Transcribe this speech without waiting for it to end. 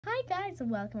Hi guys, and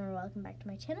welcome back to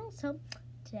my channel. So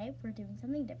today we're doing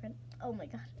something different. Oh my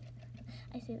god,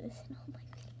 I say this in all my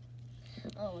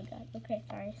videos. Oh my god. Okay,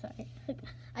 sorry.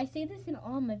 I say this in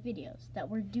all my videos that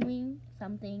we're doing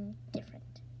something different.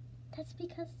 That's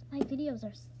because my videos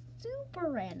are super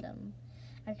random.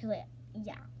 Actually,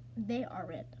 yeah, they are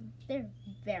random. They're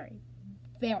very,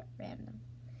 very random.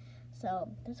 So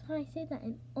that's why I say that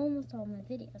in almost all my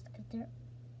videos, because they're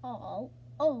almost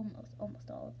all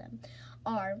of them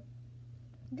are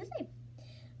the same.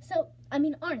 So,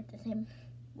 aren't the same.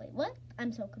 Wait, what?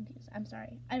 I'm so confused. I'm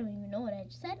sorry. I don't even know what I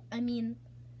just said.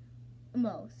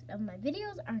 Most of my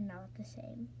videos are not the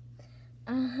same.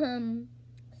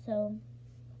 So,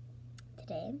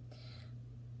 today.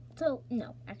 What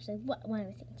am I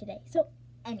saying today? So,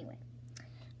 anyway.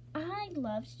 I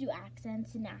love to do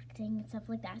accents and acting and stuff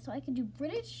like that. So, I could do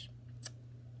British,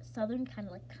 Southern, kind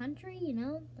of like country,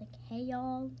 like hey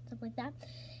y'all, stuff like that.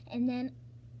 And then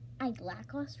I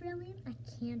lack Australian. I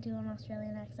can't do an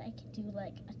Australian accent. I could do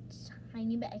like a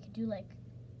tiny bit. I could do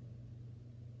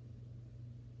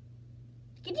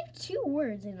 2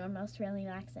 words in an Australian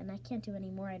accent. I can't do any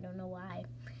more. I don't know why.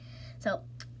 So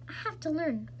I have to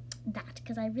learn that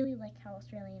because I really like how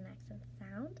Australian accents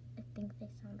sound. I think they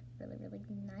sound really, really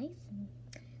nice and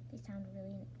they sound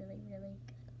really, really, really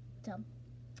good. So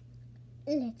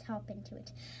let's hop into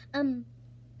it.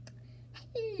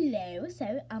 Hello.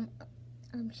 So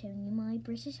I'm showing you my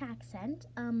British accent.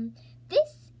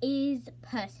 This is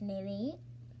personally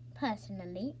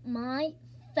my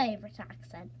favorite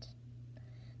accent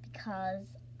because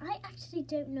I actually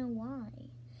don't know why,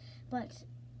 but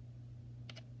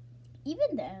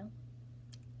even though,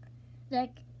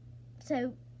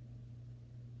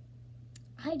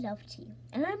 I love tea,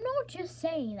 and I'm not just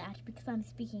saying that because I'm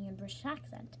speaking in British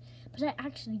accent, but I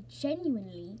actually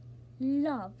genuinely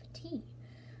love tea.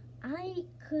 I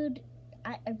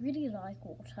really like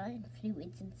water and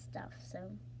fluids and stuff,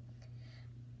 so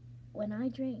when I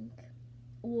drink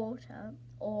water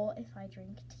or if I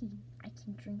drink tea, I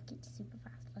can drink it super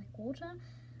fast. Like water,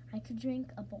 I could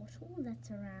drink a bottle that's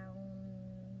around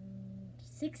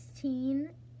 16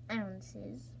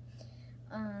 ounces.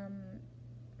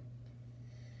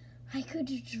 I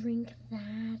could drink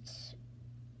that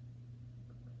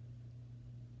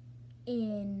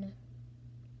in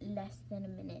less than a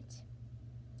minute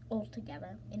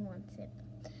altogether in one sip.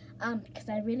 Because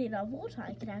I really love water,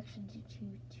 I could actually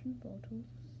do two bottles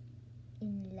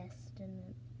in less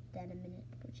than a minute,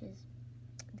 which is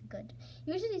good.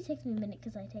 Usually it takes me a minute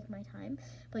because I take my time,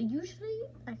 but usually,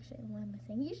 actually, what am I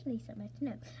saying? Usually so much,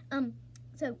 no.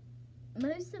 So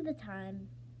most of the time,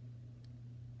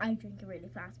 I drink it really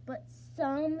fast, but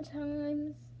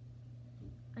sometimes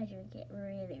I drink it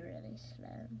really, really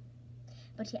slow.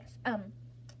 But yes,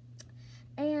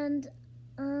 and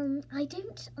I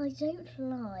don't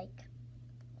like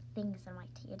things in my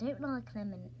tea. I don't like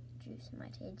lemon juice in my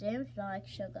tea. I don't like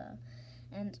sugar,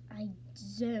 and I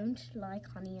don't like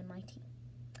honey in my tea.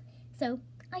 So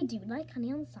I do like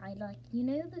honey on the side, like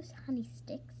those honey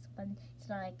sticks when it's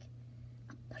like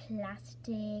a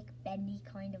plastic, bendy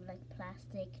kind of like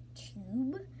plastic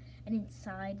tube, and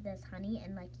inside there's honey,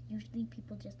 and like usually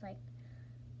people just like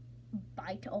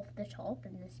bite off the top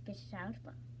and then spit it out,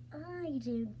 but I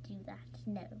don't do that.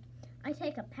 No, I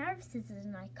take a pair of scissors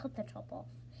and I cut the top off,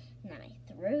 and then I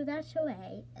throw that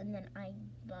away, and then I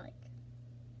like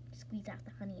squeeze out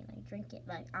the honey and I drink it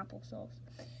like applesauce.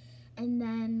 And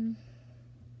then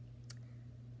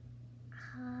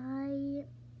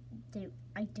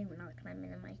I don't like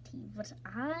lemon in my tea, but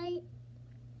I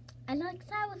like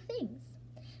sour things.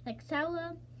 Like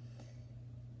sour,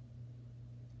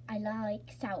 I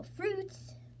like sour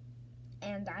fruits,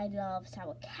 and I love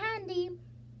sour candy,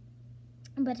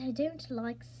 but I don't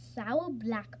like sour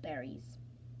blackberries.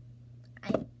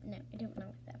 I don't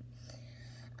like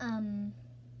them.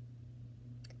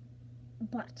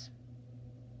 But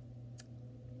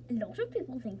a lot of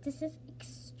people think this is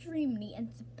extremely and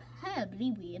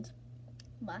superbly weird,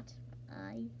 but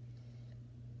I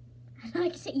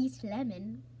like to eat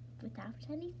lemon without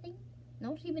anything,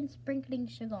 not even sprinkling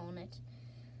sugar on it.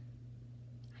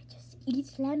 I just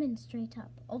eat lemon straight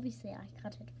up. Obviously, I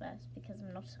cut it first because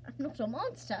I'm not a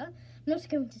monster. I'm not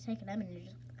going to take a lemon and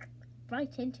just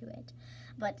right into it.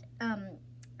 But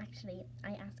actually,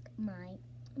 I ask my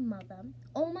mother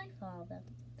or my father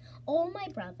or my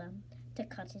brother to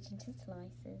cut it into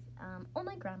slices, or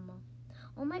my grandma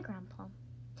or my grandpa,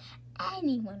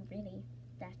 anyone really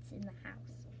that's in the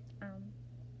house.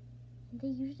 They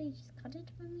usually just cut it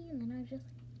for me, and then I just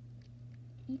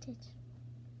eat it,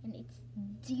 and it's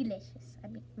delicious.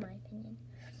 In my opinion.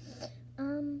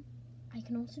 I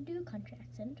can also do a country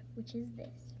accent, which is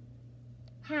this.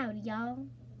 Howdy, y'all.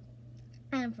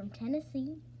 I'm from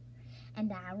Tennessee,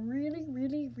 and I really,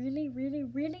 really, really, really,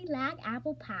 really like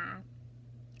apple pie.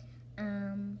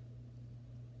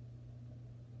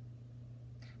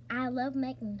 I love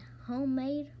making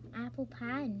homemade apple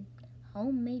pie and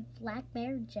homemade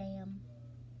blackberry jam.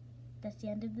 That's the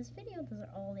end of this video. Those are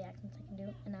all the accents I can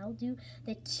do, and I'll do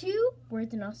the 2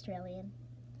 words in Australian.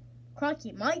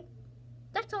 Crikey, mate.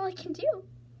 That's all I can do.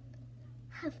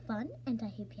 Have fun, and I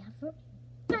hope you have a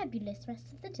fabulous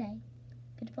rest of the day.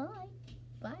 Goodbye.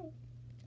 Bye.